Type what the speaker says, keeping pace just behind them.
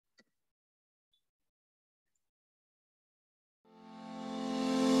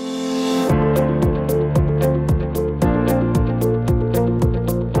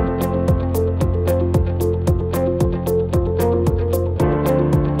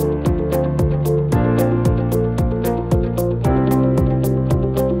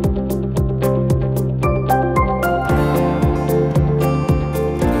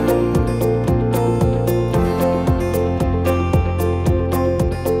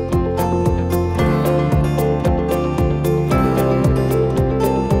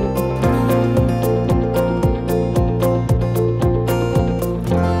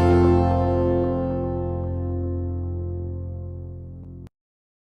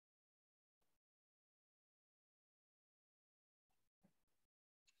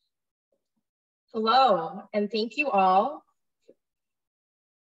Hello, and thank you all.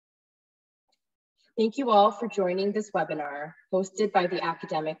 Thank you all for joining this webinar hosted by the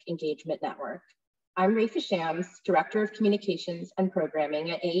Academic Engagement Network. I'm Rafa Shams, Director of Communications and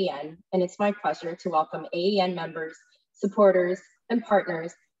Programming at AEN, and it's my pleasure to welcome AEN members, supporters, and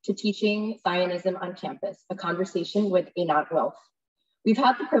partners to Teaching Zionism on Campus, a conversation with Einat Wilf. We've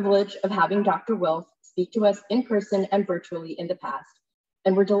had the privilege of having Dr. Wilf speak to us in person and virtually in the past,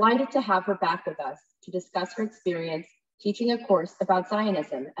 and we're delighted to have her back with us to discuss her experience teaching a course about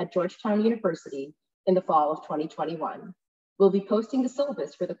Zionism at Georgetown University in the fall of 2021. We'll be posting the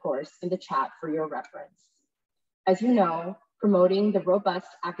syllabus for the course in the chat for your reference. As you know, promoting the robust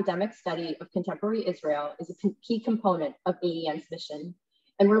academic study of contemporary Israel is a key component of AEN's mission,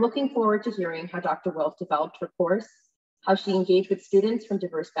 and we're looking forward to hearing how Dr. Wilf developed her course, how she engaged with students from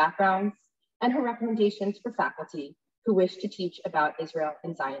diverse backgrounds, and her recommendations for faculty who wish to teach about Israel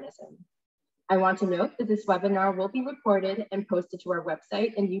and Zionism. I want to note that this webinar will be recorded and posted to our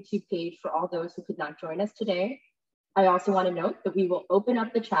website and YouTube page for all those who could not join us today. I also want to note that we will open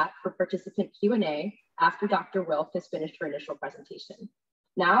up the chat for participant Q&A after Dr. Wilf has finished her initial presentation.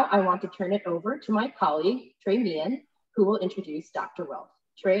 Now I want to turn it over to my colleague, Trey Meehan, who will introduce Dr. Wilf.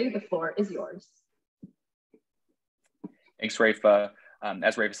 Trey, the floor is yours. Thanks, Rafa.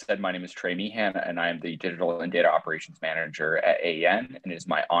 As Rafa said, my name is Trey Meehan, and I am the Digital and Data Operations Manager at AEN, and it is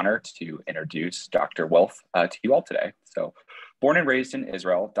my honor to introduce Dr. Wilf to you all today. So, born and raised in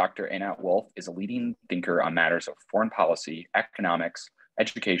Israel, Dr. Einat Wilf is a leading thinker on matters of foreign policy, economics,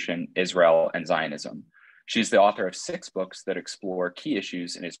 education, Israel, and Zionism. She's the author of 6 books that explore key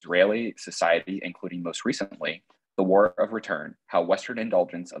issues in Israeli society, including most recently, The War of Return, How Western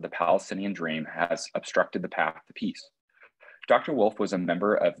Indulgence of the Palestinian Dream Has Obstructed the Path to Peace. Dr. Wilf was a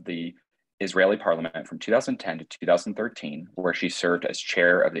member of the Israeli parliament from 2010 to 2013, where she served as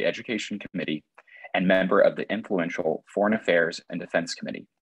chair of the Education Committee and member of the influential Foreign Affairs and Defense Committee.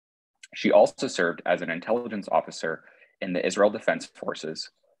 She also served as an intelligence officer in the Israel Defense Forces,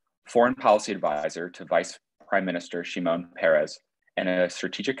 foreign policy advisor to Vice Prime Minister Shimon Peres, and a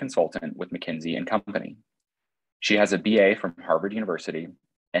strategic consultant with McKinsey & Company. She has a BA from Harvard University,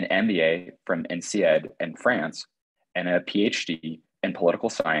 an MBA from INSEAD in France, and a PhD in political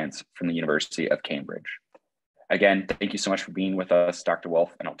science from the University of Cambridge. Again, thank you so much for being with us, Dr.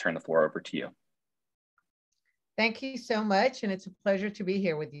 Wilf, and I'll turn the floor over to you. Thank you so much, and it's a pleasure to be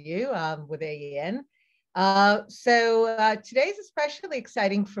here with you, with AEN. Today's especially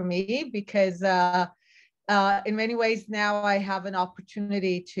exciting for me because in many ways now I have an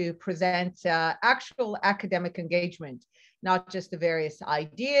opportunity to present actual academic engagement, not just the various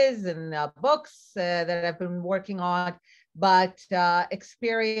ideas and books that I've been working on, but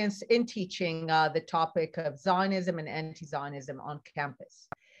experience in teaching the topic of Zionism and anti-Zionism on campus.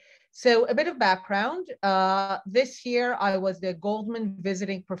 So a bit of background. This year, I was the Goldman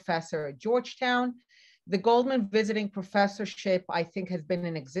Visiting Professor at Georgetown. The Goldman Visiting Professorship, I think, has been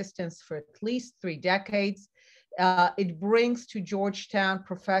in existence for at least 3 decades. It brings to Georgetown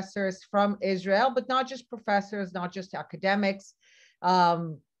professors from Israel, but not just professors, not just academics,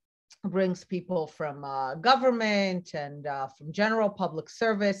 brings people from government and from general public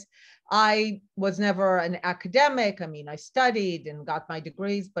service. I was never an academic. I mean, I studied and got my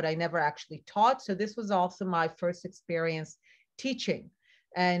degrees, but I never actually taught. So this was also my first experience teaching.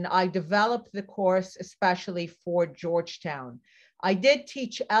 And I developed the course especially for Georgetown. I did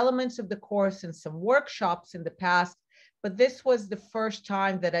teach elements of the course in some workshops in the past, but this was the first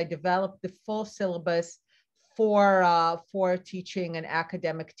time that I developed the full syllabus for teaching an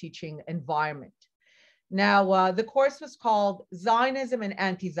academic teaching environment. Now, the course was called Zionism and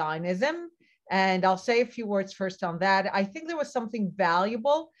Anti-Zionism, and I'll say a few words first on that. I think there was something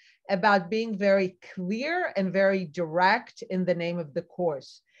valuable about being very clear and very direct in the name of the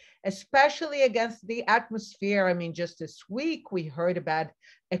course, especially against the atmosphere. I mean, just this week, we heard about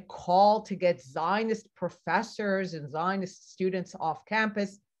a call to get Zionist professors and Zionist students off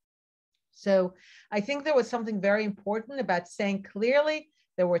campus. So I think there was something very important about saying clearly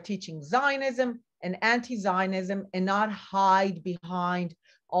that we're teaching Zionism and anti-Zionism and not hide behind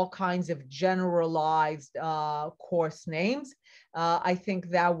all kinds of generalized course names. I think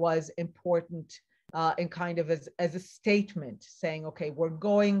that was important and kind of as a statement saying, okay, we're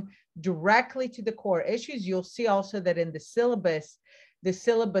going directly to the core issues. You'll see also that in the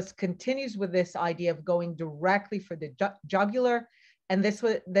syllabus continues with this idea of going directly for the jugular. And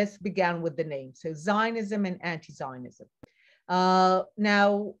this began with the name. So Zionism and anti-Zionism.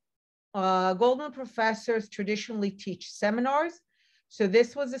 Now, Goldman professors traditionally teach seminars. So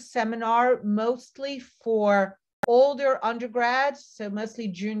this was a seminar mostly for older undergrads, so mostly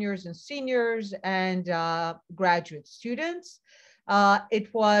juniors and seniors, and graduate students.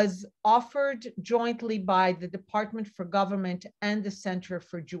 It was offered jointly by the Department for Government and the Center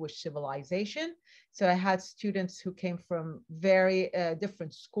for Jewish Civilization. So I had students who came from very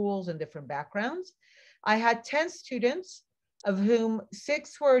different schools and different backgrounds. I had 10 students, of whom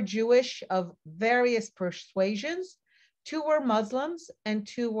 6 were Jewish of various persuasions, 2 were Muslims, and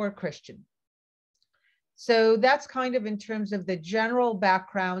 2 were Christian. So that's kind of in terms of the general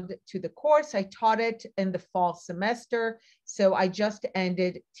background to the course. I taught it in the fall semester, so I just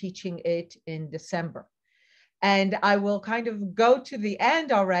ended teaching it in December. And I will kind of go to the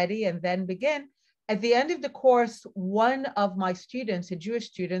end already and then begin. At the end of the course, one of my students, a Jewish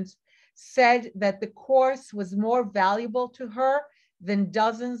student, said that the course was more valuable to her than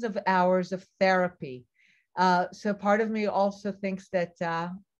dozens of hours of therapy. So part of me also thinks that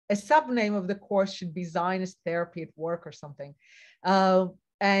a sub-name of the course should be Zionist Therapy at Work or something.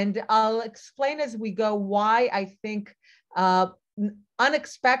 And I'll explain as we go why I think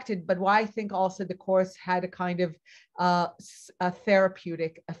unexpected, but why I think also the course had a kind of a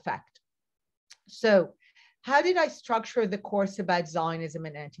therapeutic effect. So how did I structure the course about Zionism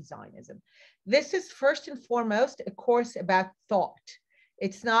and anti-Zionism? This is first and foremost a course about thought.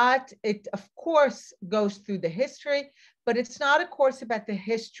 It's not, it of course goes through the history, but it's not a course about the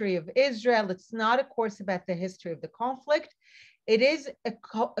history of Israel. It's not a course about the history of the conflict. It is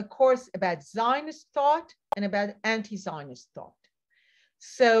a course about Zionist thought and about anti-Zionist thought.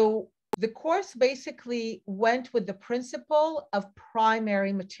 So the course basically went with the principle of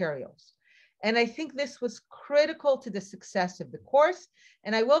primary materials. And I think this was critical to the success of the course.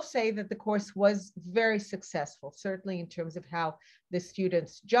 And I will say that the course was very successful, certainly in terms of how the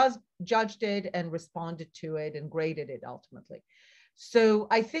students judged it and responded to it and graded it ultimately. So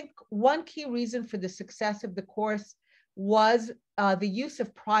I think one key reason for the success of the course was the use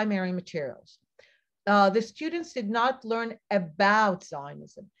of primary materials. The students did not learn about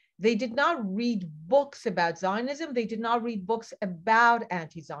Zionism. They did not read books about Zionism. They did not read books about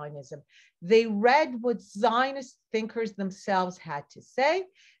anti-Zionism. They read what Zionist thinkers themselves had to say.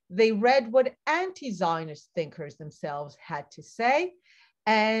 They read what anti-Zionist thinkers themselves had to say.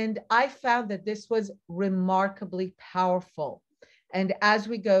 And I found that this was remarkably powerful. And as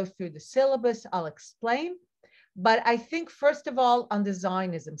we go through the syllabus, I'll explain. But I think, first of all, on the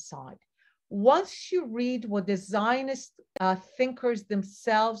Zionism side, once you read what the Zionist thinkers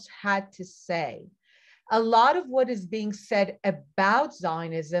themselves had to say, a lot of what is being said about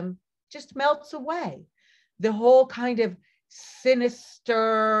Zionism just melts away. The whole kind of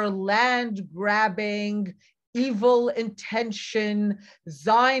sinister, land-grabbing, evil intention,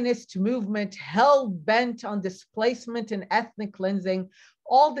 Zionist movement, hell-bent on displacement and ethnic cleansing,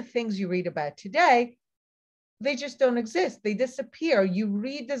 all the things you read about today, they just don't exist. They disappear. You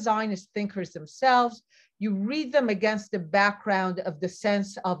read the Zionist thinkers themselves. You read them against the background of the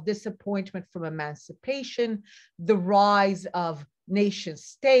sense of disappointment from emancipation, the rise of nation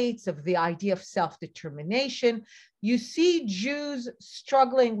states, of the idea of self-determination. You see Jews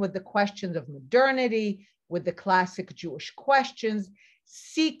struggling with the questions of modernity, with the classic Jewish questions,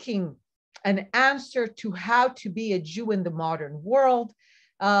 seeking an answer to how to be a Jew in the modern world.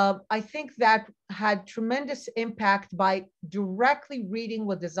 I think that had tremendous impact by directly reading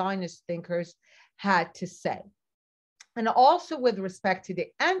what the Zionist thinkers had to say. And also with respect to the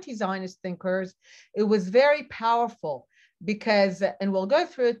anti-Zionist thinkers, it was very powerful because, and we'll go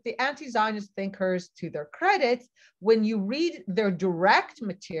through it, the anti-Zionist thinkers, to their credit, when you read their direct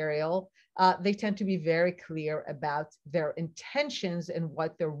material, they tend to be very clear about their intentions and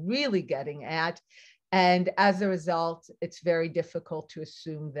what they're really getting at. And as a result, it's very difficult to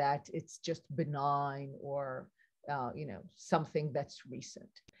assume that it's just benign or something that's recent.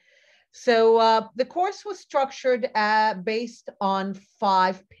 So the course was structured based on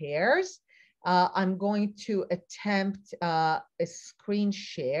 5 pairs. I'm going to attempt a screen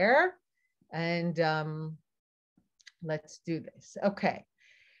share, and let's do this. Okay.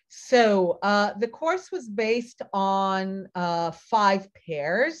 So the course was based on 5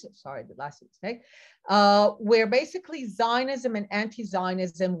 pairs. Sorry, the last mistake. Where basically Zionism and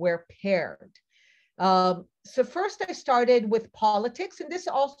anti-Zionism were paired. So first I started with politics, and this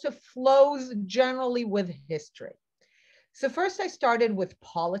also flows generally with history. So first I started with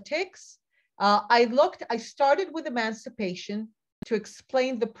politics. I started with emancipation to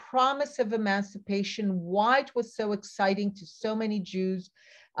explain the promise of emancipation, why it was so exciting to so many Jews,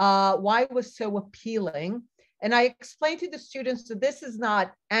 why it was so appealing. And I explained to the students that this is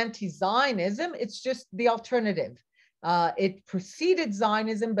not anti-Zionism, it's just the alternative. It preceded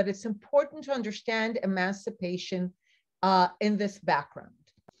Zionism, but it's important to understand emancipation in this background.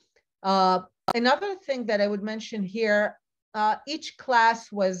 Another thing that I would mention here, each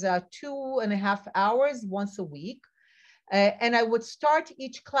class was 2.5 hours once a week. And I would start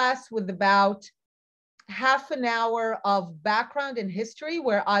each class with about half an hour of background and history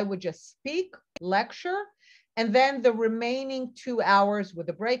where I would just speak, lecture, and then the remaining 2 hours with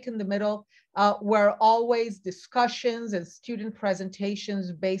a break in the middle were always discussions and student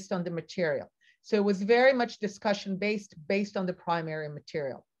presentations based on the material. So it was very much discussion based on the primary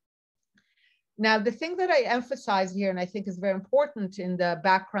material. Now, the thing that I emphasize here, and I think is very important in the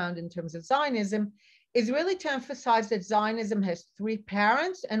background in terms of Zionism, is really to emphasize that Zionism has 3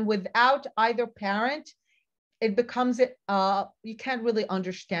 parents, and without either parent, it becomes, you can't really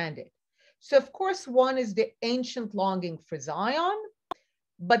understand it. So of course, one is the ancient longing for Zion,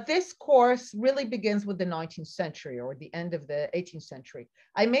 but this course really begins with the 19th century or the end of the 18th century.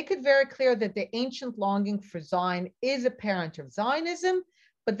 I make it very clear that the ancient longing for Zion is a parent of Zionism,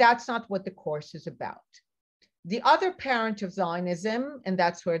 but that's not what the course is about. The other parent of Zionism, and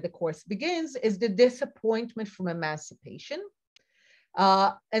that's where the course begins, is the disappointment from emancipation.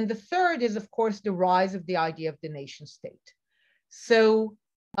 And the third is, of course, the rise of the idea of the nation state. So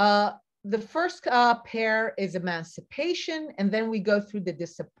the first pair is emancipation, and then we go through the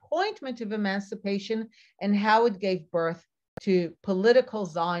disappointment of emancipation and how it gave birth to political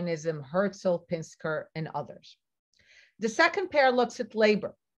Zionism, Herzl, Pinsker, and others. The second pair looks at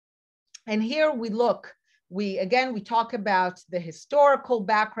labor. And here we talk about the historical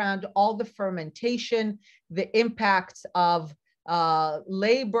background, all the fermentation, the impacts of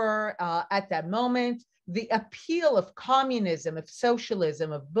labor at that moment, the appeal of communism, of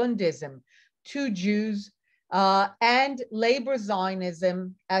socialism, of Bundism to Jews, and labor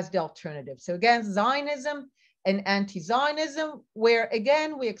Zionism as the alternative. So again, Zionism and anti-Zionism, where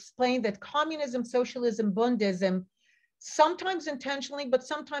again, we explain that communism, socialism, Bundism, sometimes intentionally, but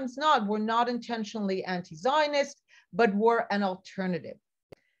sometimes not, were not intentionally anti-Zionist, but were an alternative.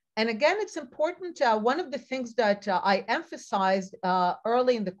 And again, it's important, one of the things that I emphasized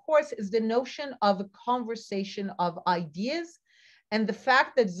early in the course is the notion of a conversation of ideas and the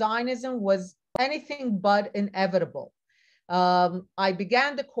fact that Zionism was anything but inevitable. I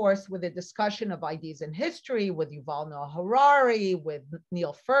began the course with a discussion of ideas in history with Yuval Noah Harari, with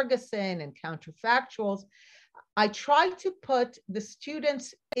Neil Ferguson and counterfactuals. I try to put the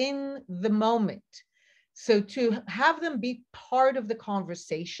students in the moment. So to have them be part of the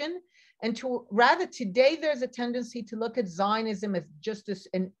conversation and to rather today there's a tendency to look at Zionism as just this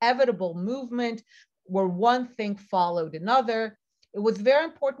inevitable movement where one thing followed another. It was very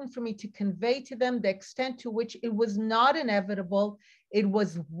important for me to convey to them the extent to which it was not inevitable. It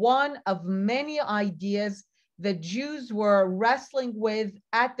was one of many ideas that Jews were wrestling with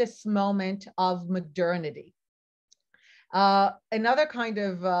at this moment of modernity. Another kind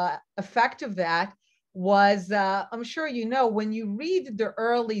of effect of that was, I'm sure you know, when you read the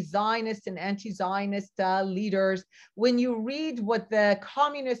early Zionist and anti-Zionist leaders, when you read what the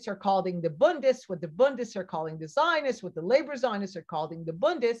communists are calling the Bundists, what the Bundists are calling the Zionists, what the labor Zionists are calling the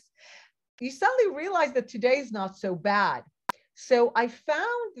Bundists, you suddenly realize that today is not so bad. So I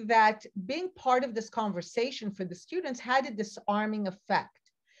found that being part of this conversation for the students had a disarming effect.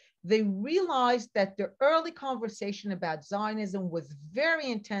 They realized that the early conversation about Zionism was very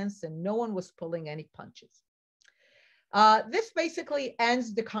intense and no one was pulling any punches. This basically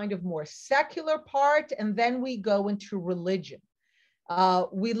ends the kind of more secular part, and then we go into religion.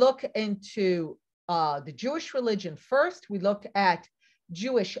 We look into the Jewish religion first. We look at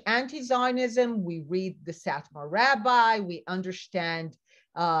Jewish anti-Zionism. We read the Satmar Rabbi. We understand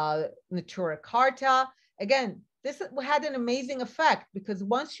Natura Carta. Again, this had an amazing effect because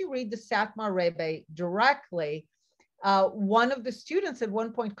once you read the Satmar Rebbe directly, one of the students at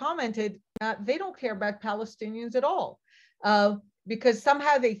one point commented, they don't care about Palestinians at all. Because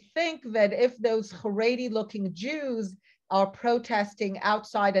somehow they think that if those Haredi-looking Jews are protesting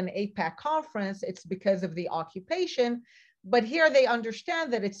outside an AIPAC conference, it's because of the occupation. But here they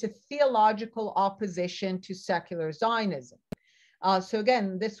understand that it's a theological opposition to secular Zionism. So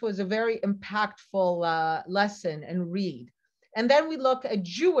again, this was a very impactful lesson and read. And then we look at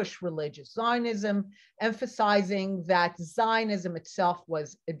Jewish religious Zionism, emphasizing that Zionism itself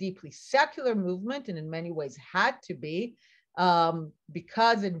was a deeply secular movement and in many ways had to be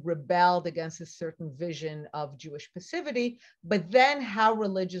because it rebelled against a certain vision of Jewish passivity, but then how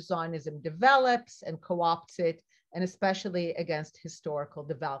religious Zionism develops and co-opts it, and especially against historical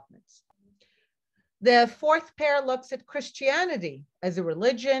developments. The fourth pair looks at Christianity as a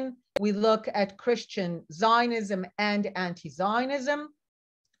religion. We look at Christian Zionism and anti-Zionism.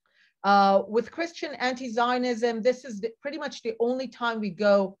 With Christian anti-Zionism, this is pretty much the only time we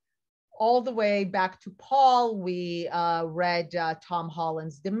go all the way back to Paul. We read Tom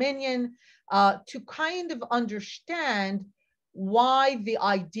Holland's Dominion to kind of understand why the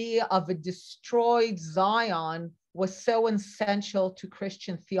idea of a destroyed Zion was so essential to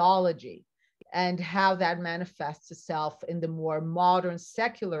Christian theology and how that manifests itself in the more modern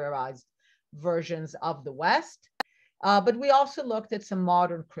secularized versions of the West. But we also looked at some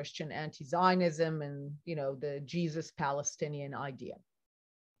modern Christian anti-Zionism and, the Jesus-Palestinian idea.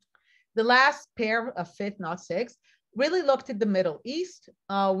 The last pair, fifth, not sixth, really looked at the Middle East.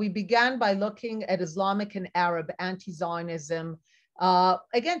 We began by looking at Islamic and Arab anti-Zionism,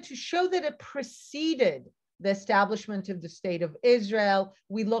 again, to show that it preceded the establishment of the State of Israel.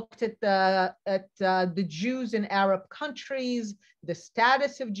 We looked at the Jews in Arab countries, the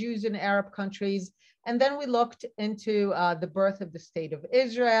status of Jews in Arab countries, and then we looked into the birth of the State of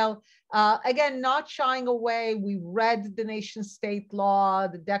Israel. Again, not shying away, we read the nation state law,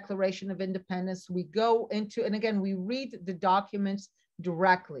 the Declaration of Independence. We go into, and again, we read the documents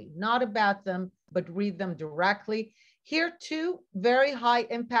directly, not about them, but read them directly. Here too, very high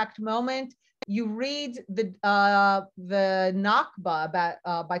impact moment. You read the Nakba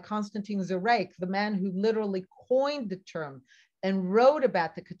by Constantine Zarek, the man who literally coined the term and wrote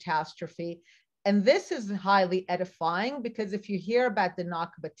about the catastrophe. And this is highly edifying because if you hear about the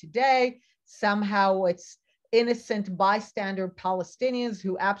Nakba today, somehow it's innocent bystander Palestinians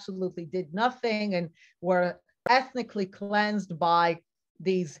who absolutely did nothing and were ethnically cleansed by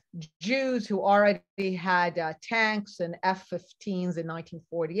these Jews who already had tanks and F-15s in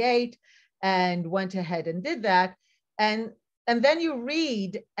 1948 and went ahead and did that. And then you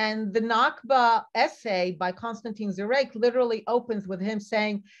read, and the Nakba essay by Constantine Zarek literally opens with him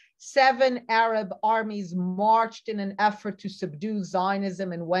saying, 7 Arab armies marched in an effort to subdue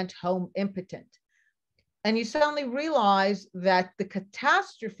Zionism and went home impotent. And you suddenly realize that the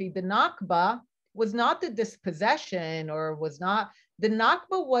catastrophe, the Nakba, was not the dispossession the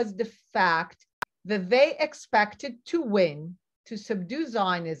Nakba was the fact that they expected to win, to subdue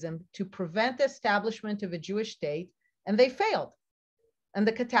Zionism, to prevent the establishment of a Jewish state, and they failed. And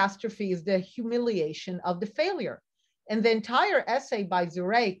the catastrophe is the humiliation of the failure. And the entire essay by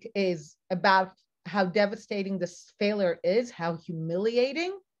Zarek is about how devastating this failure is, how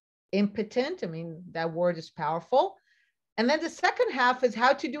humiliating, impotent. I mean, that word is powerful. And then the second half is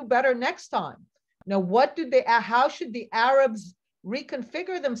how to do better next time. Now, how should the Arabs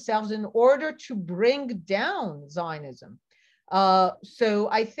reconfigure themselves in order to bring down Zionism? So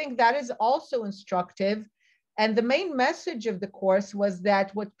I think that is also instructive. And the main message of the course was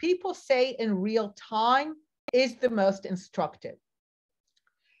that what people say in real time is the most instructive.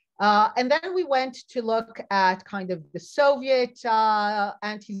 And then we went to look at kind of the Soviet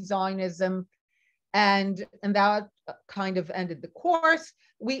anti-Zionism, and that kind of ended the course.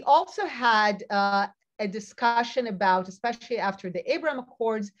 We also had a discussion about, especially after the Abraham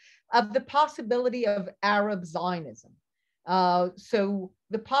Accords, of the possibility of Arab Zionism. So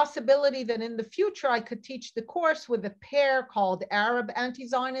the possibility that in the future I could teach the course with a pair called Arab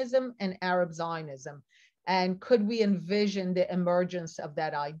anti-Zionism and Arab Zionism. And could we envision the emergence of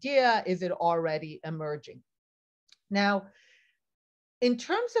that idea? Is it already emerging? Now, in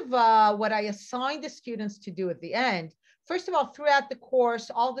terms of what I assigned the students to do at the end, first of all, throughout the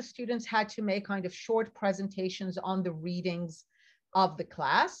course, all the students had to make kind of short presentations on the readings of the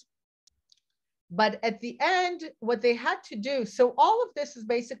class. But at the end, what they had to do, so all of this is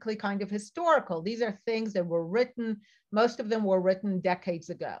basically kind of historical. These are things that were written, most of them were written decades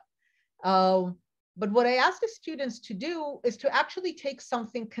ago. But what I asked the students to do is to actually take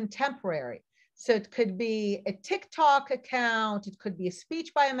something contemporary. So it could be a TikTok account, it could be a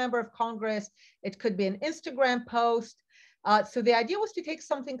speech by a member of Congress, it could be an Instagram post. So the idea was to take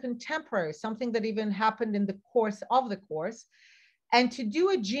something contemporary, something that even happened in the course of the course, and to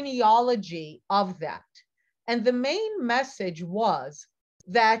do a genealogy of that. And the main message was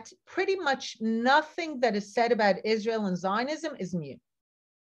that pretty much nothing that is said about Israel and Zionism is new.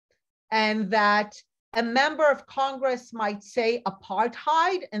 And that a member of Congress might say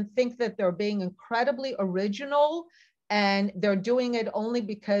apartheid and think that they're being incredibly original and they're doing it only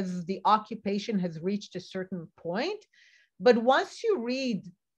because the occupation has reached a certain point. But once you read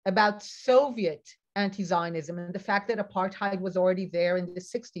about Soviet anti-Zionism and the fact that apartheid was already there in the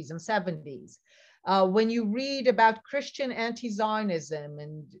 60s and 70s, when you read about Christian anti-Zionism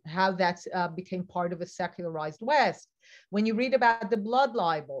and how that became part of a secularized West, when you read about the blood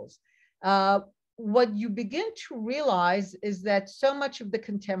libels, what you begin to realize is that so much of the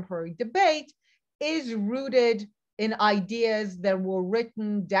contemporary debate is rooted in ideas that were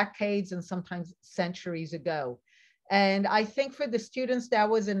written decades and sometimes centuries ago. And I think for the students, that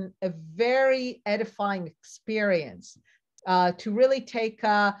was a very edifying experience to really take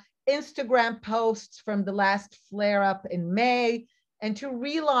Instagram posts from the last flare-up in May and to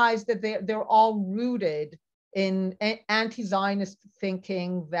realize that they're all rooted in anti-Zionist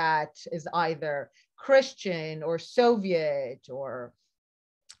thinking that is either Christian or Soviet or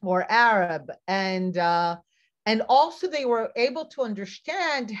Arab, and also they were able to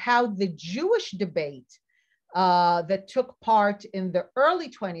understand how the Jewish debate that took part in the early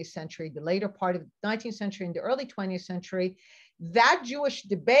 20th century, the later part of the 19th century and the early 20th century, that Jewish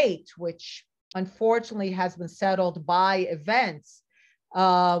debate, which unfortunately has been settled by events,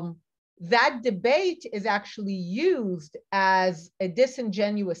 that debate is actually used as a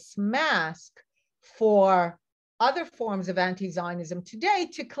disingenuous mask for other forms of anti-Zionism today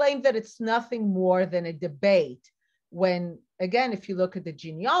to claim that it's nothing more than a debate, when, again, if you look at the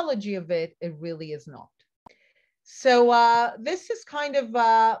genealogy of it, it really is not. So this is kind of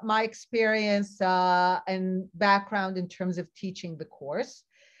my experience and background in terms of teaching the course.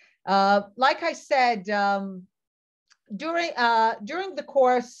 Like I said, during the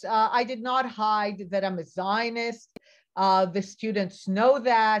course, I did not hide that I'm a Zionist. The students know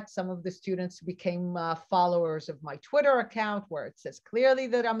that. Some of the students became followers of my Twitter account, where it says clearly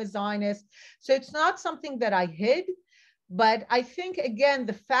that I'm a Zionist. So it's not something that I hid. But I think, again,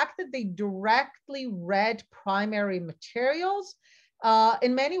 the fact that they directly read primary materials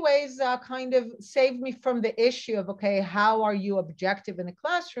in many ways kind of saved me from the issue of, okay, how are you objective in a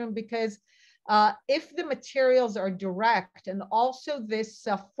classroom? Because if the materials are direct, and also this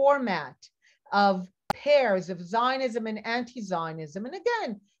format of pairs of Zionism and anti-Zionism, and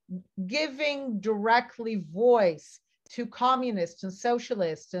again, giving directly voice to communists and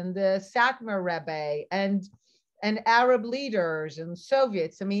socialists and the Satmar Rebbe and Arab leaders and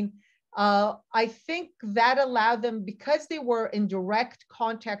Soviets. I mean, I think that allowed them, because they were in direct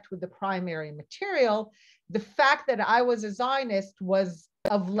contact with the primary material, the fact that I was a Zionist was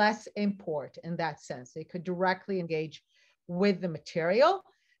of less import in that sense. They could directly engage with the material.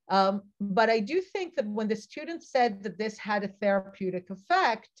 But I do think that when the students said that this had a therapeutic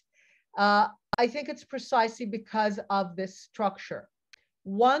effect, I think it's precisely because of this structure.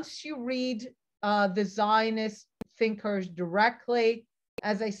 Once you read the Zionist thinkers directly,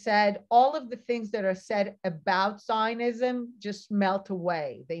 as I said, all of the things that are said about Zionism just melt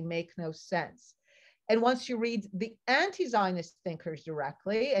away. They make no sense. And once you read the anti-Zionist thinkers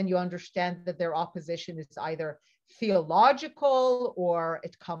directly, and you understand that their opposition is either theological or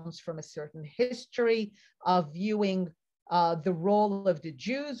it comes from a certain history of viewing the role of the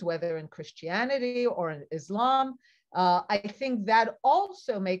Jews, whether in Christianity or in Islam, I think that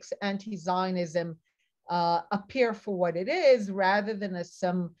also makes anti-Zionism appear for what it is, rather than as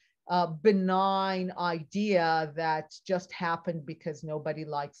some benign idea that just happened because nobody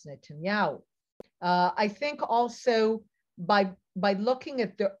likes Netanyahu. I think also by looking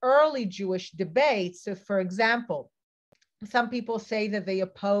at the early Jewish debates, so for example, some people say that they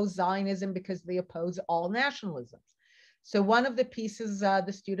oppose Zionism because they oppose all nationalisms. So one of the pieces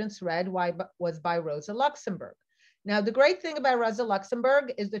the students read was by Rosa Luxemburg. Now, the great thing about Rosa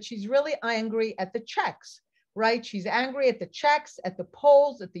Luxemburg is that she's really angry at the Czechs, right? She's angry at the Czechs, at the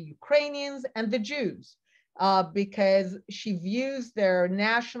Poles, at the Ukrainians, and the Jews, because she views their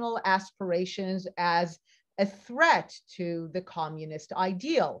national aspirations as a threat to the communist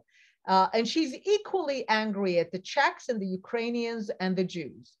ideal. And she's equally angry at the Czechs and the Ukrainians and the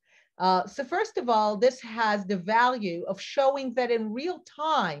Jews. So first of all, this has the value of showing that in real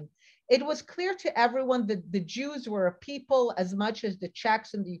time, it was clear to everyone that the Jews were a people as much as the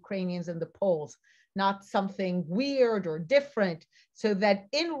Czechs and the Ukrainians and the Poles, not something weird or different, so that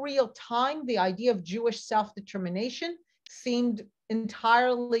in real time, the idea of Jewish self-determination seemed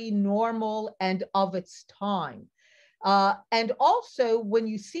entirely normal and of its time. And also, when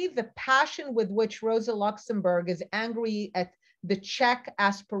you see the passion with which Rosa Luxemburg is angry at the Czech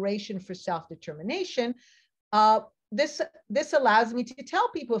aspiration for self-determination, this allows me to tell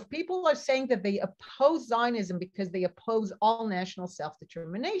people, if people are saying that they oppose Zionism because they oppose all national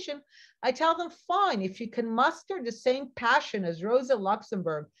self-determination, I tell them, fine, if you can muster the same passion as Rosa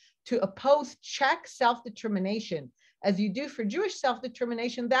Luxemburg to oppose Czech self-determination as you do for Jewish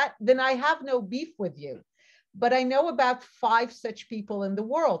self-determination, then I have no beef with you. But I know about 5 such people in the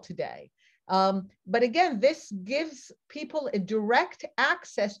world today. But again, this gives people a direct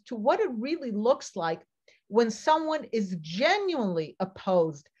access to what it really looks like when someone is genuinely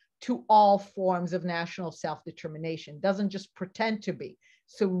opposed to all forms of national self-determination, doesn't just pretend to be.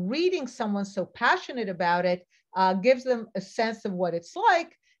 So reading someone so passionate about it gives them a sense of what it's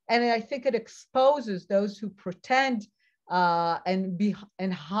like. And I think it exposes those who pretend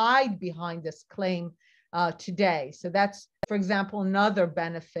and hide behind this claim today. So that's, for example, another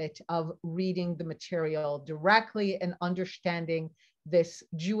benefit of reading the material directly and understanding this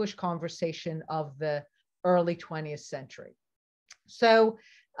Jewish conversation of the early 20th century. So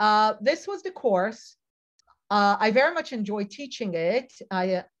this was the course. I very much enjoyed teaching it.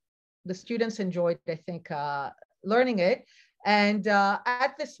 The students enjoyed, I think, learning it. And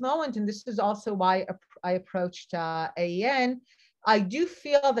at this moment, and this is also why I approached AEN, I do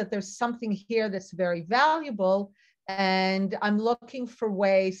feel that there's something here that's very valuable, and I'm looking for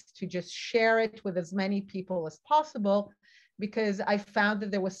ways to just share it with as many people as possible, because I found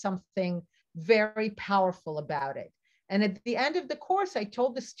that there was something very powerful about it. And at the end of the course, I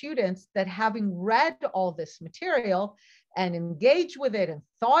told the students that having read all this material and engaged with it and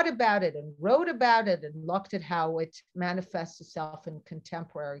thought about it and wrote about it and looked at how it manifests itself in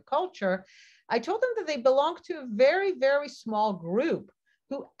contemporary culture, I told them that they belong to a very, very small group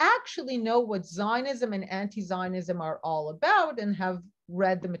who actually know what Zionism and anti-Zionism are all about and have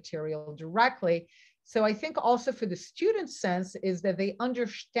read the material directly. So I think also for the student sense is that they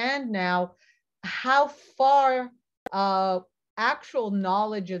understand now how far actual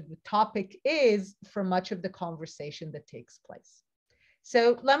knowledge of the topic is for much of the conversation that takes place.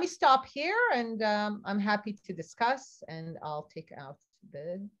 So let me stop here, and I'm happy to discuss, and I'll take out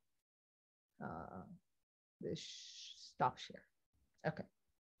the stop share. Okay.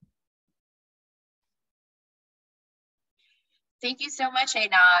 Thank you so much,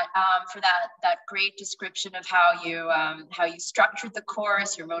 Einat, for that great description of how you structured the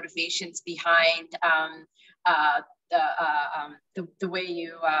course, your motivations behind the way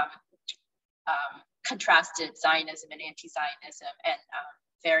you contrasted Zionism and anti-Zionism, and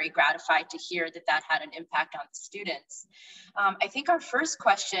very gratified to hear that that had an impact on the students. I think our first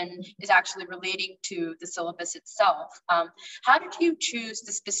question is actually relating to the syllabus itself. How did you choose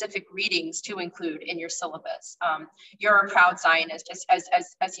the specific readings to include in your syllabus? You're a proud Zionist,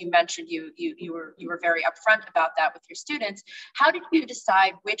 as you mentioned, you were very upfront about that with your students. How did you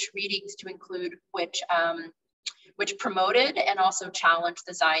decide which readings to include, which promoted and also challenged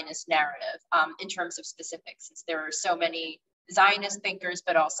the Zionist narrative in terms of specifics, since there are so many Zionist thinkers,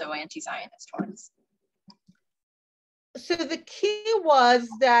 but also anti-Zionist ones? So the key was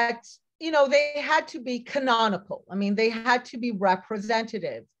that, they had to be canonical. I mean, they had to be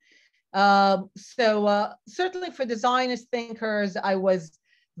representative. So certainly for the Zionist thinkers, I was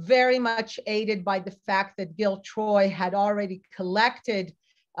very much aided by the fact that Gil Troy had already collected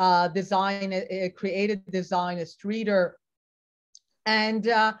created the Zionist Reader. And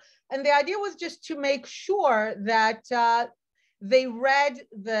the idea was just to make sure that they read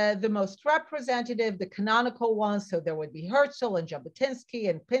the most representative, the canonical ones. So there would be Herzl and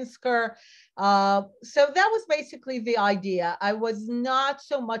Jabotinsky and Pinsker. So that was basically the idea. I was not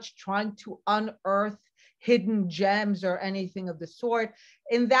so much trying to unearth hidden gems or anything of the sort.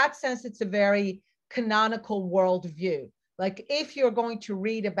 In that sense, it's a very canonical worldview. Like, if you're going to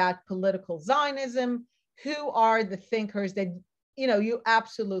read about political Zionism, who are the thinkers that you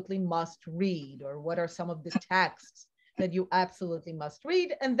absolutely must read, or what are some of the texts that you absolutely must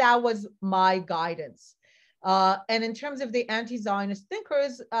read? And that was my guidance. And in terms of the anti-Zionist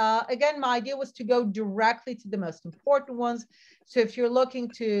thinkers, again, my idea was to go directly to the most important ones. So if you're looking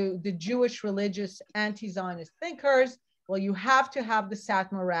to the Jewish religious anti-Zionist thinkers, well, you have to have the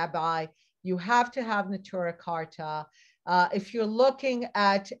Satmar Rabbi, you have to have Neturei Karta. If you're looking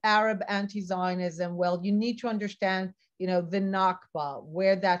at Arab anti-Zionism, well, you need to understand, the Nakba,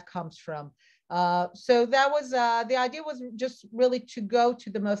 where that comes from. So that was, the idea was just really to go to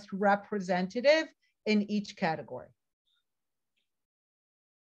the most representative in each category.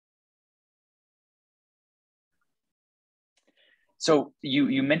 So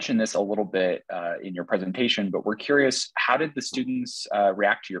you mentioned this a little bit in your presentation, but we're curious, how did the students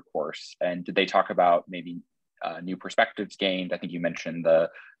react to your course? And did they talk about maybe new perspectives gained? I think you mentioned the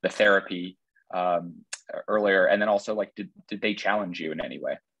therapy earlier, and then also, like, did they challenge you in any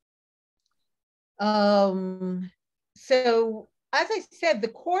way? So as I said, the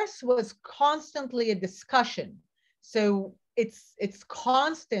course was constantly a discussion. So it's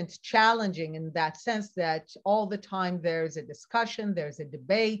constant challenging in that sense, that all the time there's a discussion, there's a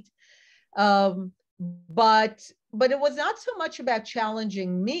debate. But it was not so much about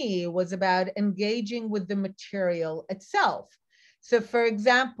challenging me, it was about engaging with the material itself. So for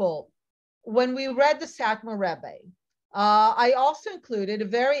example, when we read the Satmar Rebbe, I also included a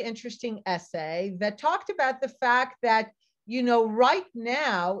very interesting essay that talked about the fact that, right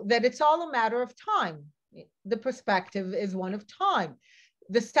now, that it's all a matter of time. The perspective is one of time.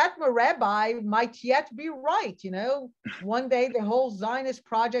 The Satmar Rebbe might yet be right. One day the whole Zionist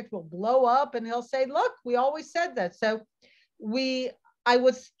project will blow up and he'll say, look, we always said that. So I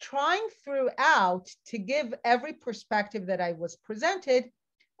was trying throughout to give every perspective that I was presented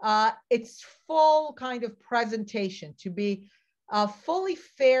its full kind of presentation, to be fully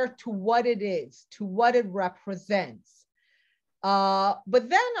fair to what it is, to what it represents. But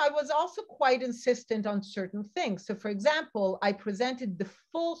then I was also quite insistent on certain things. So for example, I presented the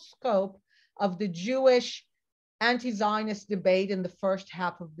full scope of the Jewish anti-Zionist debate in the first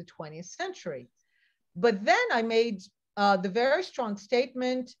half of the 20th century. But then I made the very strong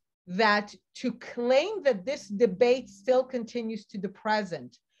statement that to claim that this debate still continues to the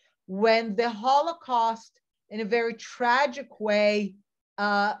present, when the Holocaust in a very tragic way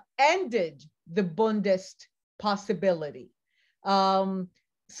ended the Bundist possibility.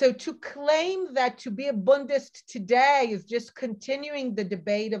 So to claim that to be a Bundist today is just continuing the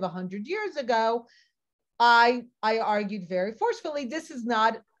debate of 100 years ago, I argued very forcefully, this is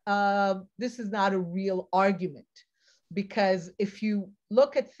not a real argument. Because if you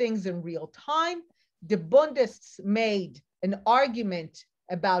look at things in real time, the Bundists made an argument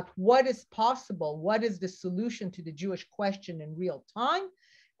about what is possible, what is the solution to the Jewish question in real time.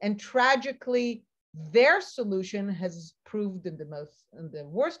 And tragically, their solution has proved in the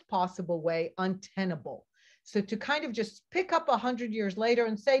worst possible way untenable. So to kind of just pick up 100 years later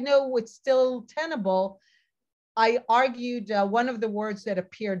and say, no, it's still tenable, I argued one of the words that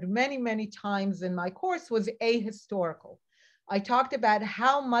appeared many, many times in my course was ahistorical. I talked about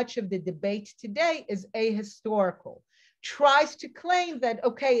how much of the debate today is ahistorical, tries to claim that,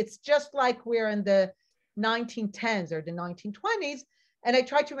 okay, it's just like we're in the 1910s or the 1920s. And I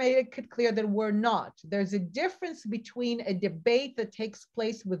tried to make it clear that we're not. There's a difference between a debate that takes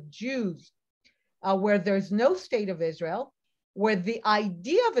place with Jews, where there's no state of Israel, where the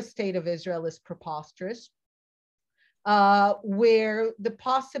idea of a state of Israel is preposterous, where the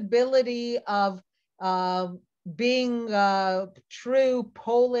possibility of being true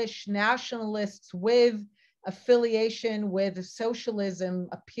Polish nationalists with affiliation with socialism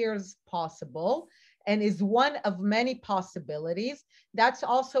appears possible and is one of many possibilities. That's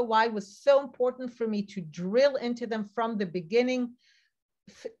also why it was so important for me to drill into them from the beginning,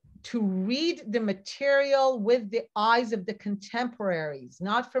 to read the material with the eyes of the contemporaries,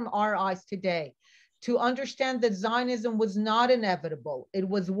 not from our eyes today, to understand that Zionism was not inevitable. It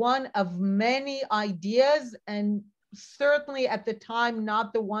was one of many ideas, and certainly at the time,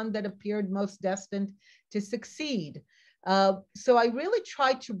 not the one that appeared most destined to succeed. So I really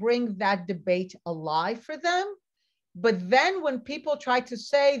tried to bring that debate alive for them. But then when people tried to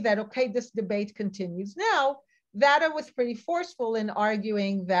say that, okay, this debate continues now, that I was pretty forceful in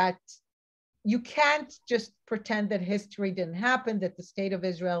arguing that you can't just pretend that history didn't happen, that the state of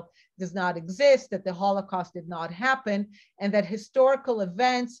Israel does not exist, that the Holocaust did not happen, and that historical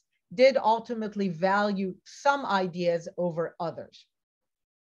events did ultimately value some ideas over others.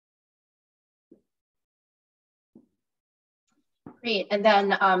 Great. And then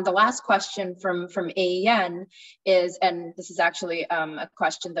the last question from AEN is, and this is actually a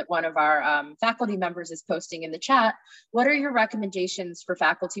question that one of our faculty members is posting in the chat, what are your recommendations for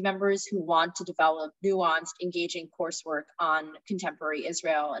faculty members who want to develop nuanced, engaging coursework on contemporary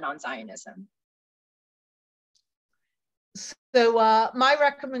Israel and on Zionism? So my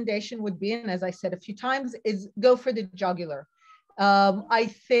recommendation would be, and as I said a few times, is go for the jugular.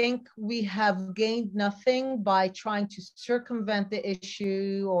 I think we have gained nothing by trying to circumvent the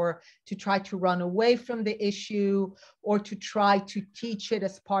issue or to try to run away from the issue or to try to teach it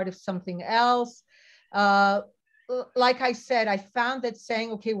as part of something else. Like I said, I found that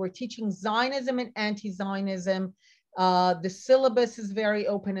saying, okay, we're teaching Zionism and anti-Zionism. The syllabus is very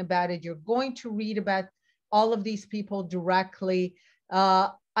open about it. You're going to read about all of these people directly.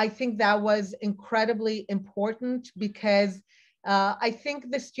 I think that was incredibly important because I think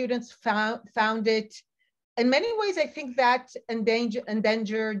the students found it, in many ways, I think that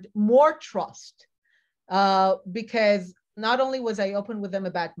endangered more trust because not only was I open with them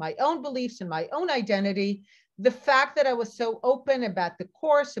about my own beliefs and my own identity, the fact that I was so open about the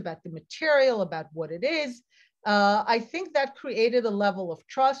course, about the material, about what it is, I think that created a level of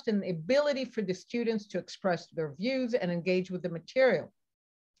trust and ability for the students to express their views and engage with the material.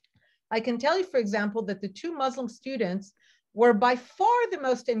 I can tell you, for example, that the two Muslim students were by far the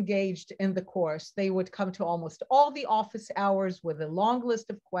most engaged in the course. They would come to almost all the office hours with a long list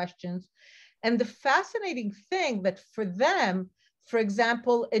of questions. And the fascinating thing that for them, for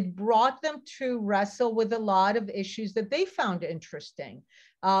example, it brought them to wrestle with a lot of issues that they found interesting.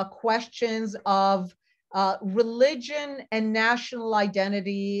 Questions of religion and national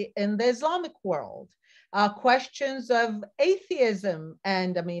identity in the Islamic world. Questions of atheism.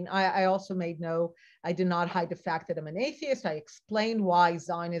 And I mean, I also I did not hide the fact that I'm an atheist. I explained why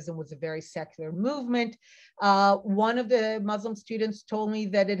Zionism was a very secular movement. One of the Muslim students told me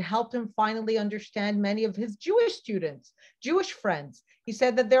that it helped him finally understand many of his Jewish friends. He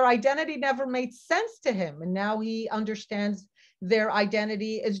said that their identity never made sense to him, and now he understands their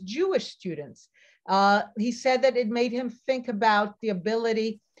identity as Jewish students. He said that it made him think about the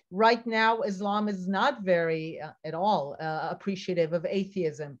ability. Right now, Islam is not very at all appreciative of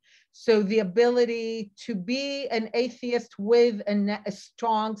atheism. So the ability to be an atheist with a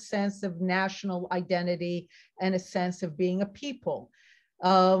strong sense of national identity and a sense of being a people.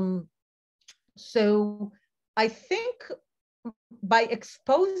 So I think by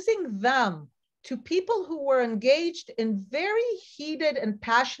exposing them to people who were engaged in very heated and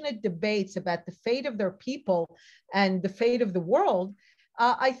passionate debates about the fate of their people and the fate of the world,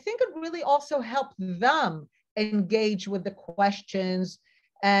 I think it really also helped them engage with the questions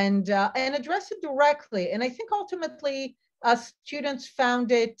and address it directly. And I think ultimately students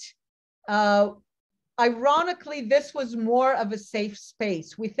found it, ironically, this was more of a safe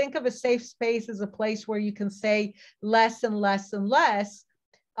space. We think of a safe space as a place where you can say less and less and less.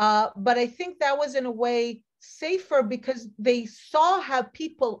 But I think that was in a way safer because they saw how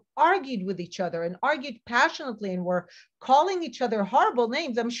people argued with each other and argued passionately and were calling each other horrible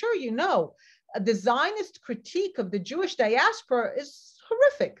names. I'm sure you know, the Zionist critique of the Jewish diaspora is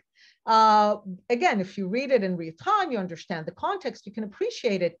horrific. Again, if you read it in real time, you understand the context, you can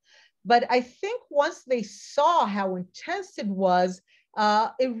appreciate it. But I think once they saw how intense it was,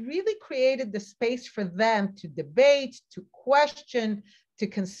 it really created the space for them to debate, to question, to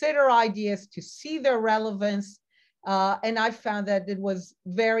consider ideas, to see their relevance. And I found that it was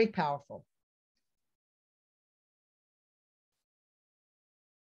very powerful.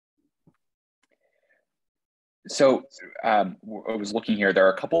 So I was looking here, there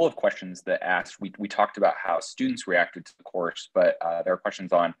are a couple of questions that asked, we talked about how students reacted to the course, but there are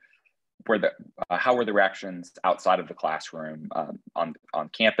questions on how were the reactions outside of the classroom, on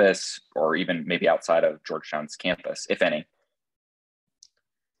campus, or even maybe outside of Georgetown's campus, if any?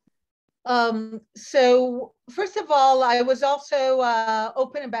 So first of all, I was also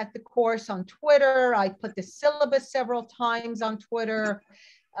open about the course on Twitter. I put the syllabus several times on Twitter.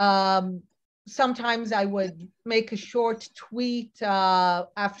 Sometimes I would make a short tweet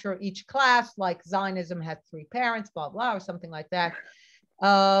after each class, like Zionism had 3 parents, blah, blah, or something like that.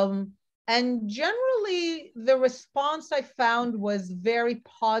 And generally, the response I found was very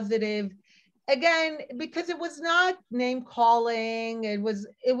positive. Again, because it was not name calling, it was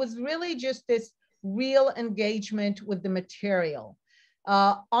really just this real engagement with the material.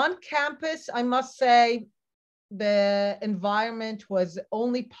 On campus, I must say, the environment was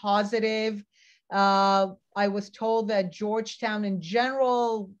only positive. I was told that Georgetown in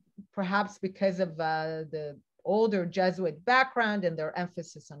general, perhaps because of the older Jesuit background and their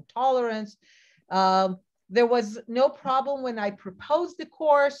emphasis on tolerance, there was no problem when I proposed the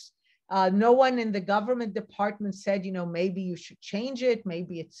course. No one in the government department said, you know, maybe you should change it,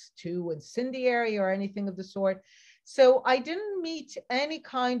 maybe it's too incendiary or anything of the sort. So I didn't meet any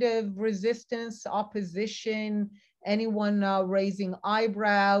kind of resistance, opposition, anyone raising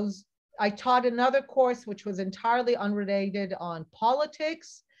eyebrows. I taught another course which was entirely unrelated on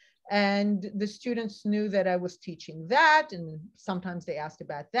politics, and the students knew that I was teaching that, and sometimes they asked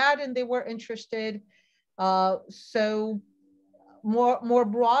about that and they were interested. So more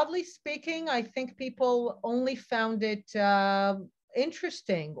broadly speaking, I think people only found it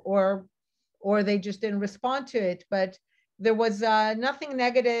interesting, or they just didn't respond to it. But there was nothing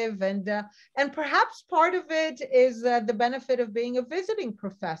negative, and perhaps part of it is the benefit of being a visiting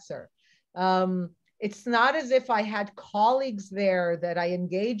professor. It's not as if I had colleagues there that I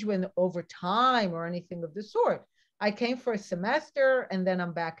engage with over time or anything of the sort. I came for a semester and then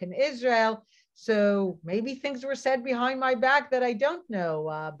I'm back in Israel. So maybe things were said behind my back that I don't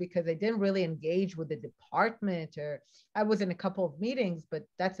know, because I didn't really engage with the department, or I was in a couple of meetings, but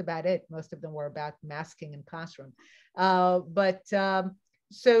that's about it. Most of them were about masking in classroom.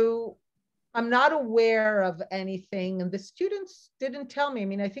 So I'm not aware of anything, and the students didn't tell me. I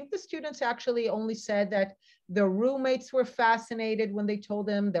mean, I think the students actually only said that their roommates were fascinated when they told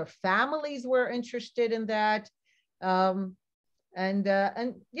them, their families were interested in that. And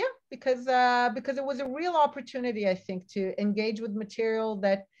yeah, because it was a real opportunity, I think, to engage with material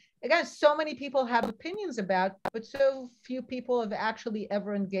that again, so many people have opinions about, but so few people have actually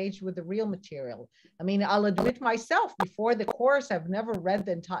ever engaged with the real material. I mean, I'll admit myself, before the course, I've never read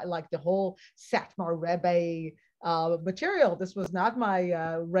the entire, like the whole Satmar Rebbe material. This was not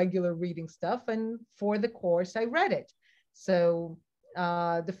my regular reading stuff. And for the course, I read it. So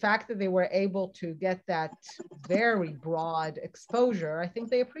the fact that they were able to get that very broad exposure, I think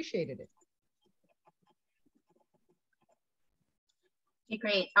they appreciated it. Okay,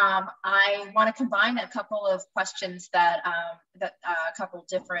 great. I want to combine a couple of questions that a couple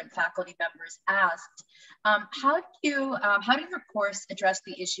different faculty members asked. How do your course address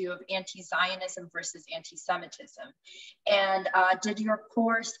the issue of anti-Zionism versus anti-Semitism? And did your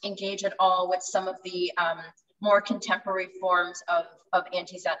course engage at all with some of the more contemporary forms of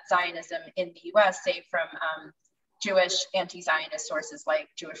anti-Zionism in the US, say from Jewish anti-Zionist sources like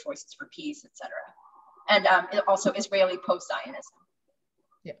Jewish Voices for Peace, et cetera, and also Israeli post-Zionism?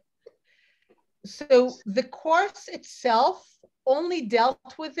 So the course itself only dealt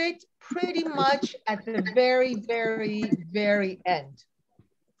with it pretty much at the very, very, very end.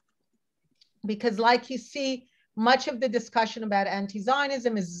 Because like you see, much of the discussion about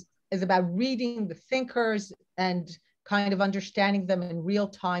anti-Zionism is about reading the thinkers and kind of understanding them in real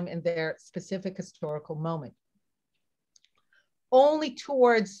time in their specific historical moment. Only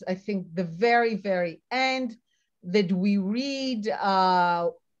towards, I think, the very, very end did we read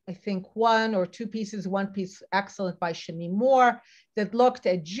I think one or two pieces, one piece excellent by Shemi Moore that looked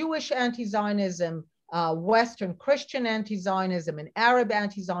at Jewish anti-Zionism, Western Christian anti-Zionism, and Arab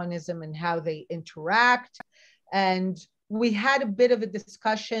anti-Zionism and how they interact. And we had a bit of a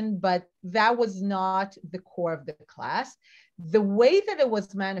discussion, but that was not the core of the class. The way that it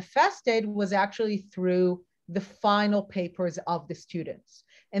was manifested was actually through the final papers of the students.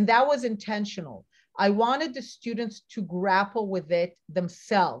 And that was intentional. I wanted the students to grapple with it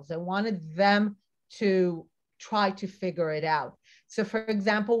themselves. I wanted them to try to figure it out. So for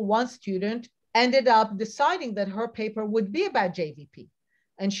example, one student ended up deciding that her paper would be about JVP.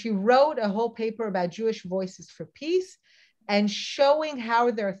 And she wrote a whole paper about Jewish Voices for Peace and showing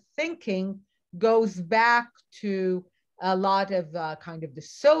how their thinking goes back to a lot of kind of the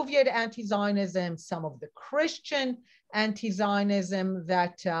Soviet anti-Zionism, some of the Christian anti-Zionism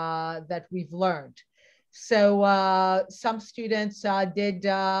that we've learned. So some students did,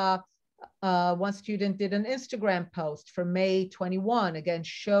 one student did an Instagram post for May 21, again,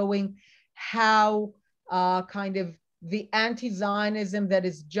 showing how kind of the anti-Zionism that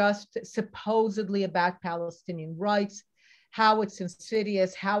is just supposedly about Palestinian rights, how it's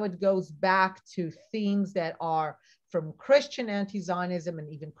insidious, how it goes back to themes that are from Christian anti-Zionism and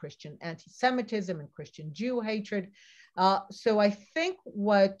even Christian anti-Semitism and Christian Jew hatred. So I think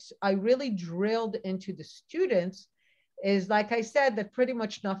what I really drilled into the students is, like I said, that pretty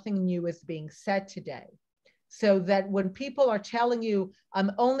much nothing new is being said today. So that when people are telling you,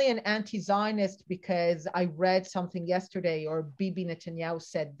 I'm only an anti-Zionist because I read something yesterday, or Bibi Netanyahu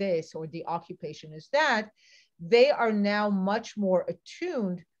said this, or the occupation is that, they are now much more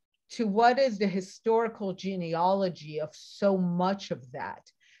attuned to what is the historical genealogy of so much of that.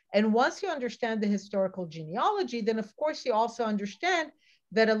 And once you understand the historical genealogy, then of course you also understand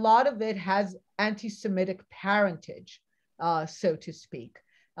that a lot of it has anti-Semitic parentage, so to speak.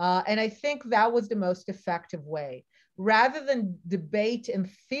 And I think that was the most effective way. Rather than debate in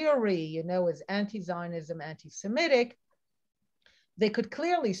theory, you know, as anti-Zionism, anti-Semitic, they could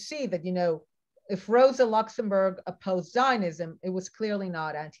clearly see that, you know, if Rosa Luxemburg opposed Zionism, it was clearly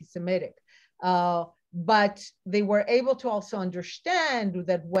not anti-Semitic. But they were able to also understand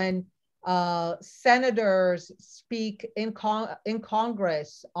that when senators speak in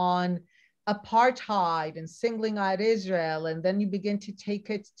Congress on apartheid and singling out Israel, and then you begin to take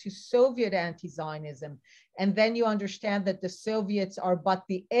it to Soviet anti-Zionism, and then you understand that the Soviets are but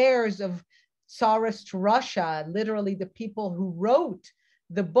the heirs of Tsarist Russia, literally the people who wrote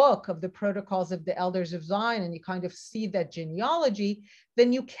the book of the Protocols of the Elders of Zion, and you kind of see that genealogy,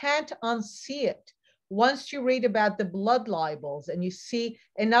 then you can't unsee it. Once you read about the blood libels, and you see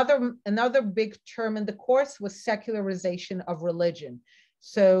another big term in the course was secularization of religion.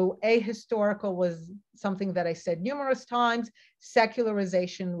 So ahistorical was something that I said numerous times.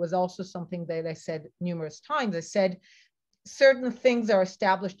 Secularization was also something that I said numerous times. I said certain things are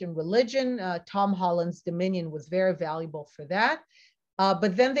established in religion. Tom Holland's Dominion was very valuable for that.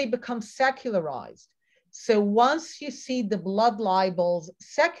 But then they become secularized. So once you see the blood libels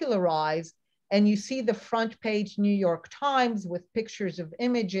secularized, and you see the front page New York Times with pictures of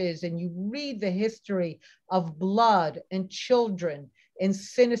images, and you read the history of blood and children and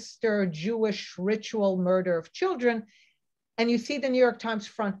sinister Jewish ritual murder of children, and you see the New York Times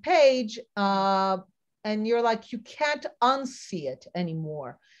front page, and you're like, you can't unsee it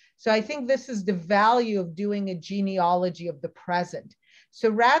anymore. So I think this is the value of doing a genealogy of the present. So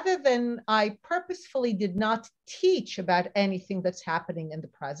rather than, I purposefully did not teach about anything that's happening in the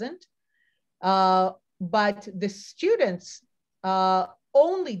present, but the students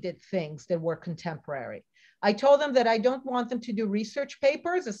only did things that were contemporary. I told them that I don't want them to do research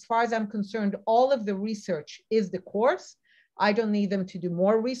papers. As far as I'm concerned, all of the research is the course. I don't need them to do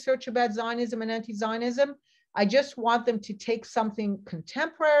more research about Zionism and anti-Zionism. I just want them to take something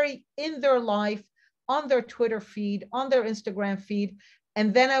contemporary in their life, on their Twitter feed, on their Instagram feed,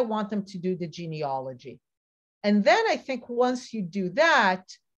 and then I want them to do the genealogy. And then I think once you do that,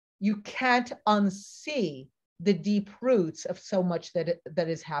 you can't unsee the deep roots of so much that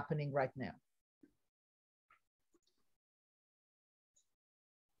is happening right now.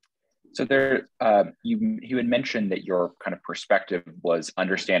 So there, you had mentioned that your kind of perspective was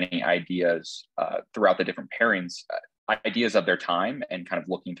understanding ideas throughout the different pairings, ideas of their time, and kind of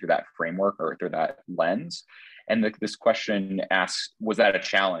looking through that framework or through that lens. And this question asks, was that a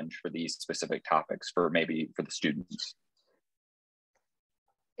challenge for these specific topics for the students?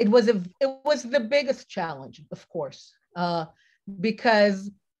 It was the biggest challenge, of course, because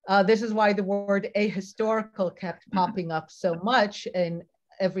this is why the word ahistorical kept popping up so much and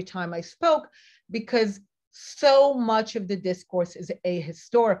every time I spoke, because so much of the discourse is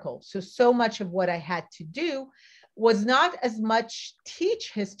ahistorical. So much of what I had to do was not as much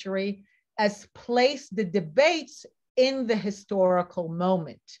teach history as place the debates in the historical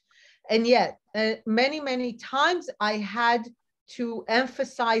moment. And yet, many, many times I had to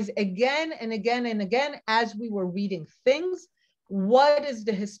emphasize again and again and again as we were reading things, what is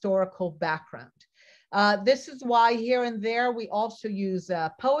the historical background? This is why here and there we also use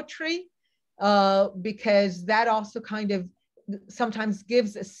poetry, because that also kind of sometimes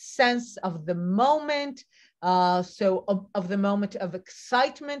gives a sense of the moment. So of the moment of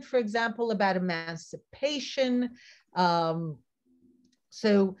excitement, for example, about emancipation.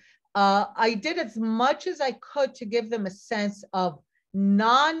 So I did as much as I could to give them a sense of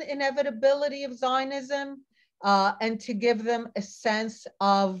non-inevitability of Zionism, and to give them a sense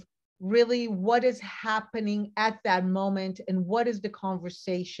of really what is happening at that moment and what is the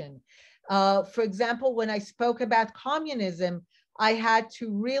conversation. For example, when I spoke about communism, I had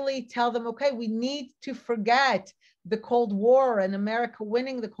to really tell them, okay, we need to forget the Cold War and America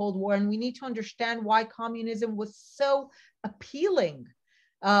winning the Cold War, and we need to understand why communism was so appealing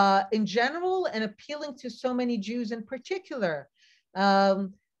in general and appealing to so many Jews in particular.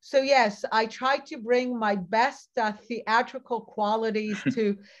 So yes, I tried to bring my best theatrical qualities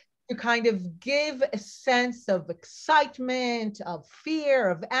to kind of give a sense of excitement, of fear,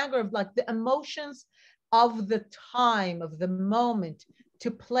 of anger, of like the emotions of the time, of the moment, to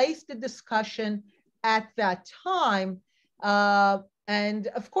place the discussion at that time. And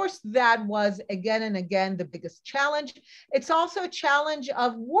of course, that was again and again the biggest challenge. It's also a challenge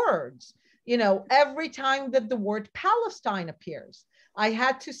of words. You know, every time that the word Palestine appears, I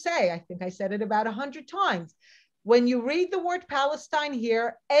had to say, I think I said it about 100 times, when you read the word Palestine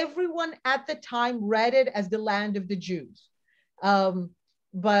here, everyone at the time read it as the land of the Jews.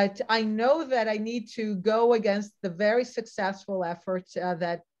 But I know that I need to go against the very successful efforts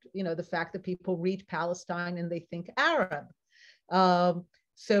that, you know, the fact that people read Palestine and they think Arab.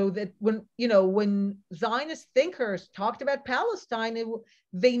 So that when Zionist thinkers talked about Palestine,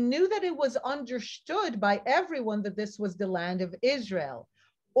 they knew that it was understood by everyone that this was the land of Israel.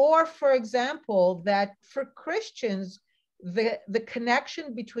 Or, for example, that for Christians, the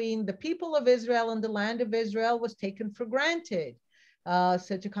connection between the people of Israel and the land of Israel was taken for granted.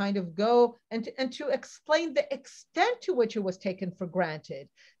 So to kind of go and to explain the extent to which it was taken for granted.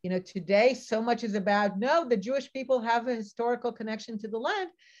 You know, today so much is about, no, the Jewish people have a historical connection to the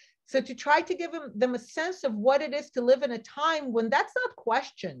land. So to try to give them a sense of what it is to live in a time when that's not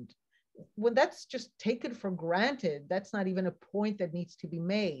questioned, when that's just taken for granted, that's not even a point that needs to be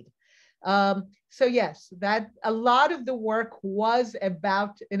made. So yes, that a lot of the work was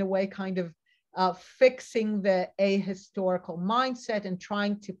about, in a way, kind of fixing the ahistorical mindset and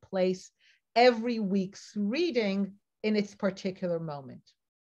trying to place every week's reading in its particular moment.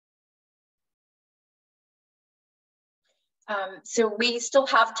 So we still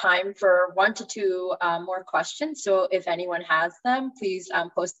have time for 1 to 2 more questions. So if anyone has them, please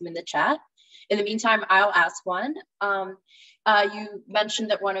post them in the chat. In the meantime, I'll ask one. You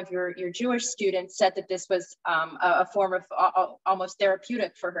mentioned that one of your Jewish students said that this was a form of almost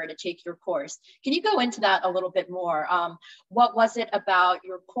therapeutic for her to take your course. Can you go into that a little bit more? What was it about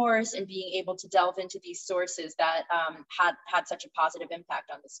your course and being able to delve into these sources that had such a positive impact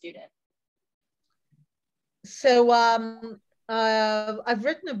on the student? So I've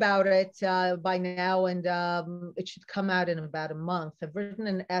written about it by now, and it should come out in about a month. I've written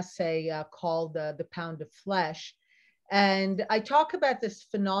an essay called The Pound of Flesh. And I talk about this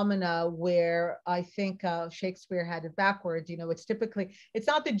phenomena where I think Shakespeare had it backwards. You know, it's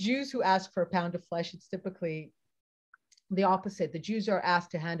not the Jews who ask for a pound of flesh. It's typically the opposite. The Jews are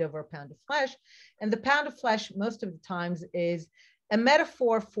asked to hand over a pound of flesh. And the pound of flesh, most of the times, is a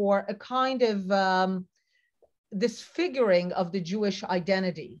metaphor for a kind of disfiguring of the Jewish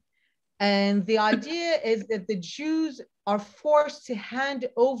identity. And the idea is that the Jews are forced to hand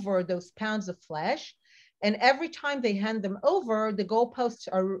over those pounds of flesh. And every time they hand them over, the goalposts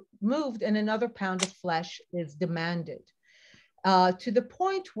are moved and another pound of flesh is demanded. To the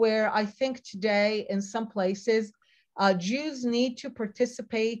point where I think today in some places, Jews need to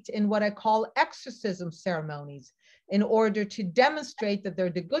participate in what I call exorcism ceremonies in order to demonstrate that they're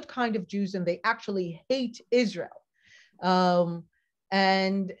the good kind of Jews and they actually hate Israel.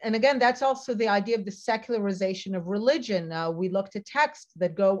 And again, that's also the idea of the secularization of religion. We looked at texts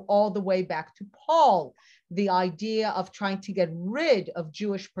that go all the way back to Paul, the idea of trying to get rid of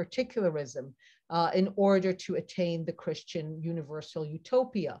Jewish particularism in order to attain the Christian universal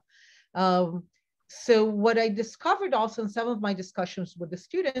utopia. So what I discovered also in some of my discussions with the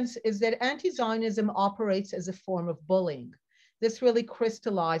students is that anti-Zionism operates as a form of bullying. This really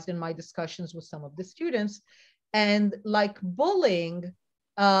crystallized in my discussions with some of the students. And like bullying,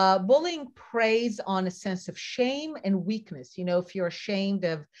 bullying preys on a sense of shame and weakness. You know, if you're ashamed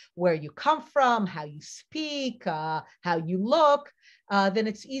of where you come from, how you speak, how you look, then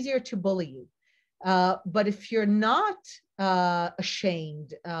it's easier to bully you. But if you're not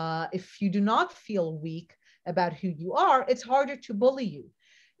ashamed, if you do not feel weak about who you are, it's harder to bully you.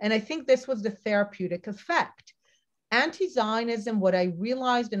 And I think this was the therapeutic effect. Anti-Zionism, what I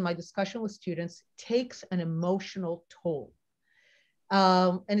realized in my discussion with students, takes an emotional toll.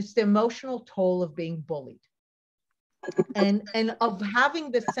 And it's the emotional toll of being bullied. And of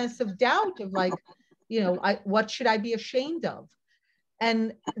having this sense of doubt of like, you know, what should I be ashamed of?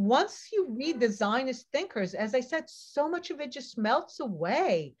 And once you read the Zionist thinkers, as I said, so much of it just melts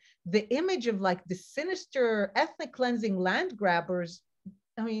away. The image of like the sinister ethnic cleansing land grabbers,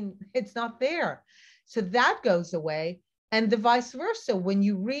 I mean, it's not there. So that goes away. And the vice versa, when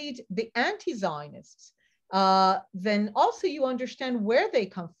you read the anti-Zionists, then also you understand where they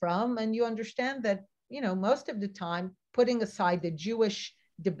come from. And you understand that, you know, most of the time, putting aside the Jewish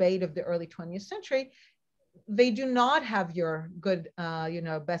debate of the early 20th century, they do not have your good, you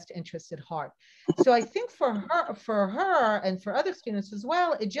know, best interests at heart. So I think for her and for other students as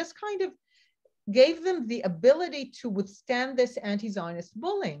well, it just kind of gave them the ability to withstand this anti-Zionist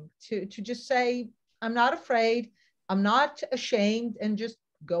bullying, to just say, I'm not afraid, I'm not ashamed, and just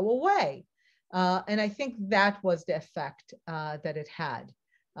go away. And I think that was the effect that it had,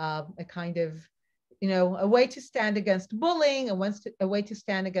 a kind of, you know, a way to stand against bullying, a way to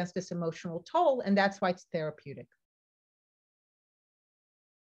stand against this emotional toll, and that's why it's therapeutic.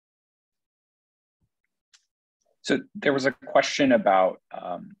 So there was a question about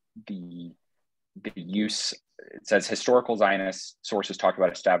the use. It says historical Zionist sources talk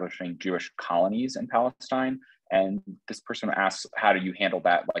about establishing Jewish colonies in Palestine. And this person asks, how do you handle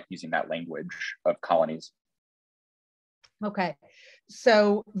that, like using that language of colonies? Okay,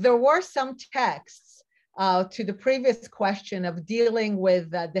 so there were some texts to the previous question of dealing with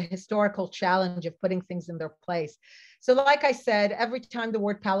the historical challenge of putting things in their place. So like I said, every time the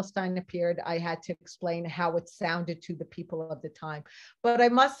word Palestine appeared, I had to explain how it sounded to the people of the time. But I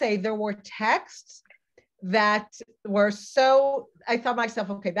must say there were texts that were so, I thought myself,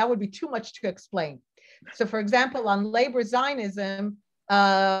 okay, that would be too much to explain. So for example, on labor Zionism,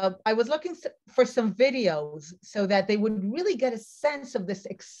 I was looking for some videos so that they would really get a sense of this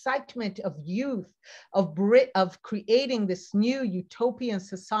excitement of youth, of creating this new utopian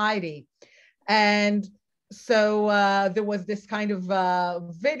society. And so there was this kind of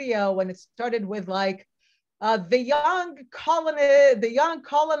video, and it started with like, the young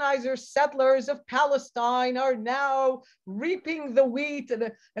colonizer settlers of Palestine are now reaping the wheat.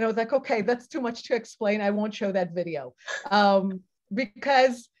 And I was like, okay, that's too much to explain. I won't show that video.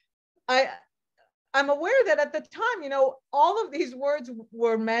 Because I'm aware that at the time, you know, all of these words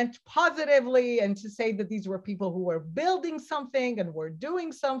were meant positively and to say that these were people who were building something and were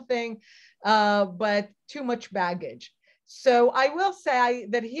doing something, but too much baggage. So I will say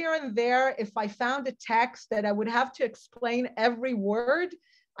that here and there, if I found a text that I would have to explain every word,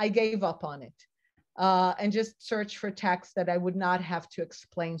 I gave up on it and just searched for text that I would not have to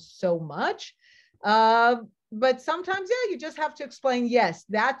explain so much. But sometimes, yeah, you just have to explain, yes,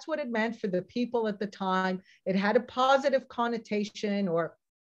 that's what it meant for the people at the time. It had a positive connotation, or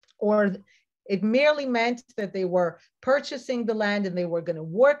it merely meant that they were purchasing the land and they were going to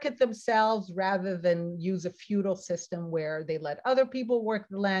work it themselves rather than use a feudal system where they let other people work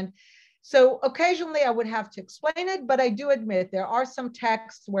the land. So occasionally I would have to explain it, but I do admit there are some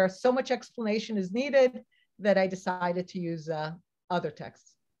texts where so much explanation is needed that I decided to use other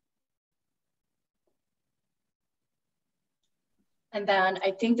texts. And then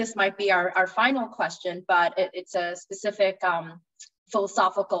I think this might be our final question, but it's a specific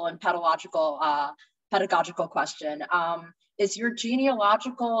philosophical and pedagogical question. Is your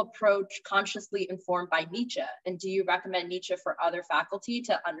genealogical approach consciously informed by Nietzsche? And do you recommend Nietzsche for other faculty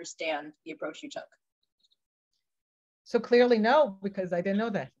to understand the approach you took? So clearly no, because I didn't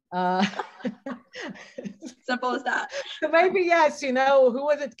know that. Simple as that. So maybe yes, you know, who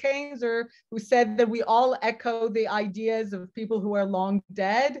was it, Keynes, or who said that we all echo the ideas of people who are long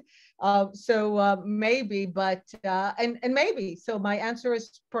dead? Maybe, but and maybe. So my answer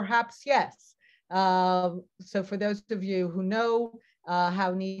is perhaps yes. So for those of you who know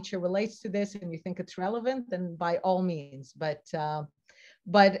how Nietzsche relates to this and you think it's relevant, then by all means. But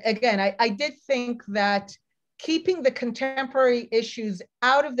again, I did think that keeping the contemporary issues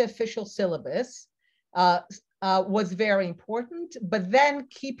out of the official syllabus was very important, but then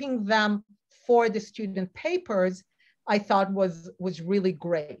keeping them for the student papers, I thought was really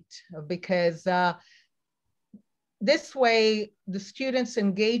great, because this way the students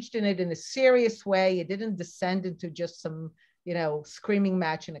engaged in it in a serious way. It didn't descend into just some, you know, screaming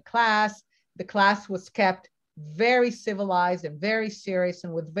match in a class. The class was kept very civilized and very serious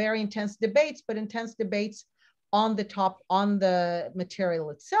and with very intense debates, but intense debates on the material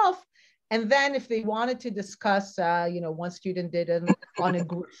itself. And then if they wanted to discuss, you know, one student did on a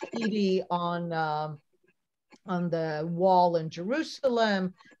graffiti on the wall in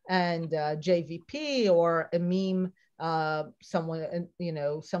Jerusalem, and JVP, or a meme someone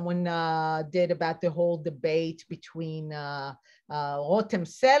did about the whole debate between Rotem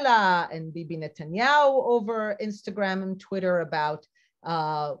Sela and Bibi Netanyahu over Instagram and Twitter about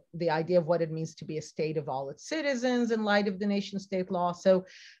the idea of what it means to be a state of all its citizens in light of the nation state law. So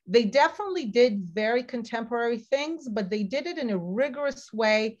they definitely did very contemporary things, but they did it in a rigorous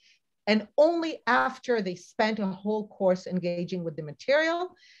way, and only after they spent a whole course engaging with the material.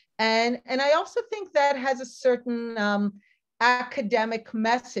 And I also think that has a certain academic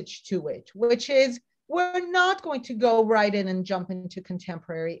message to it, which is we're not going to go right in and jump into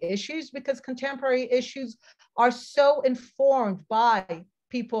contemporary issues, because contemporary issues are so informed by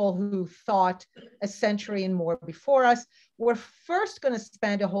people who thought a century and more before us. We're first going to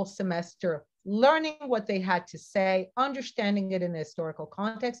spend a whole semester learning what they had to say, understanding it in a historical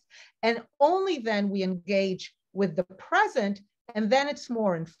context, and only then we engage with the present, and then it's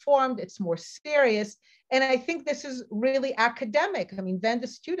more informed, it's more serious. And I think this is really academic. I mean, then the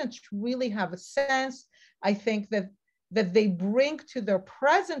students really have a sense, I think, that they bring to their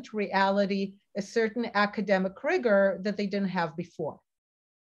present reality a certain academic rigor that they didn't have before.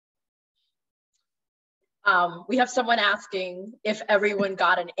 We have someone asking if everyone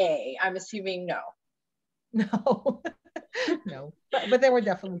got an A. I'm assuming no. No, no, but there were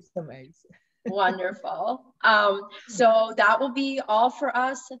definitely some A's. Wonderful. So that will be all for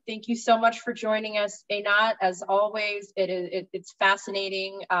us. Thank you so much for joining us, Einat. As always, it's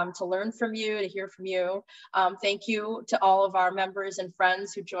fascinating to learn from you, to hear from you. Thank you to all of our members and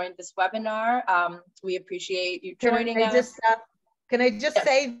friends who joined this webinar. We appreciate you joining us. Can I just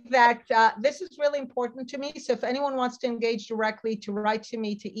say that this is really important to me. So if anyone wants to engage directly, to write to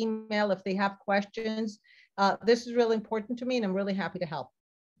me, to email if they have questions, this is really important to me, and I'm really happy to help.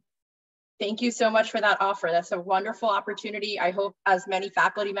 Thank you so much for that offer. That's a wonderful opportunity. I hope as many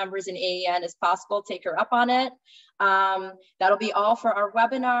faculty members in AEN as possible take her up on it. That'll be all for our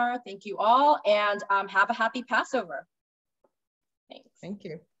webinar. Thank you all, and have a happy Passover. Thanks. Thank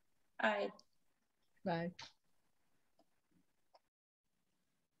you. Bye. Bye.